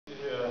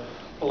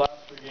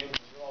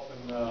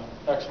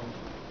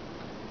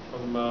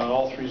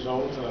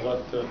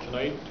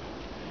tonight.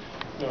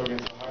 You know,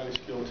 against a highly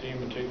skilled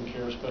team and taking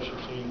care of special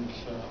teams.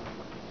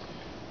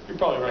 You're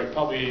probably right.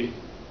 Probably, you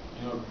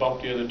know,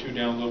 bumped the other two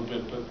down a little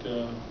bit, but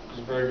it was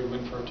a very good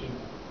win for our team.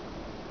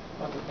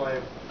 About the play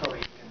of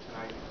Cody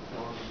tonight, you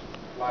know,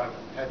 a lot of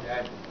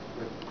head-to-head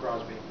with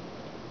Crosby.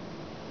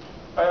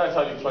 I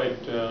thought he played,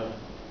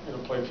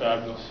 played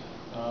fabulous.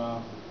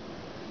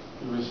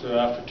 He was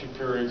after 2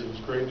 periods. He was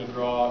great in the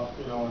draw.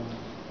 You know, and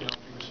you know, if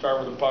you can start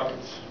with the puck,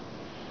 it's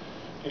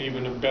an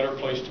even a better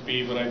place to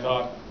be. But I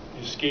thought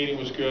his skating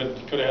was good.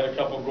 He could have had a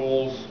couple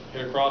goals.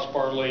 Hit a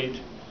crossbar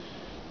late.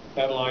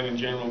 That line in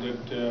general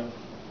did a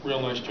real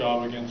nice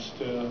job against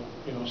Sid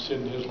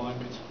and his line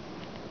mates.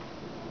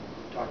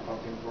 Talk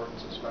about the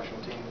importance of special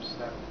teams.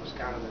 That was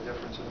kind of the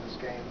difference in this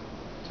game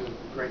to a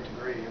great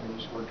degree. I mean,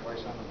 you scored twice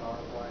on the power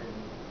play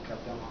and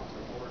kept them off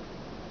the board.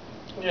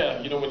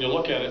 Yeah, you know, when you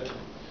look at it,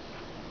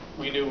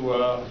 we knew,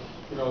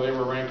 they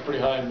were ranked pretty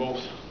high in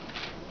both.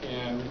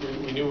 And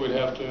we knew we'd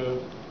have to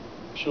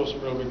show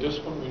some real good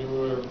discipline. We knew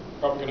we were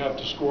probably going to have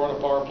to score on a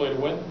power play to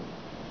win.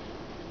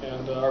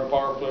 And our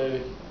power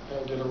play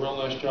did a real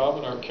nice job.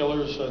 And our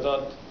killers, I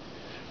thought,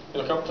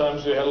 a couple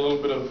times they had a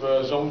little bit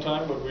of zone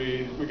time, but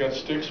we got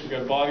sticks, we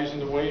got bodies in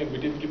the way, and we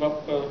didn't give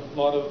up a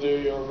lot of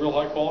the real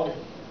high quality.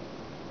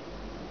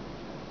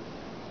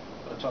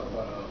 Talk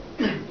about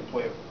the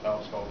play of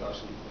outscored.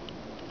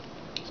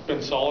 It's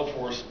been solid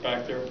for us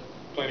back there,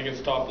 playing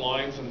against top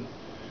lines and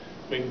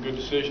making good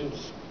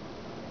decisions.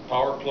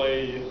 Power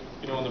play,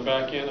 on the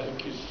back end, I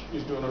think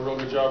he's doing a real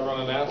good job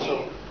running that.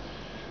 So,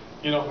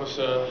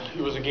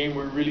 it was a game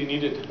we really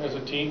needed as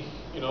a team,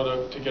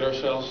 to get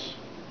ourselves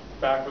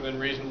back within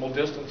reasonable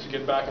distance to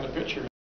get back in the picture.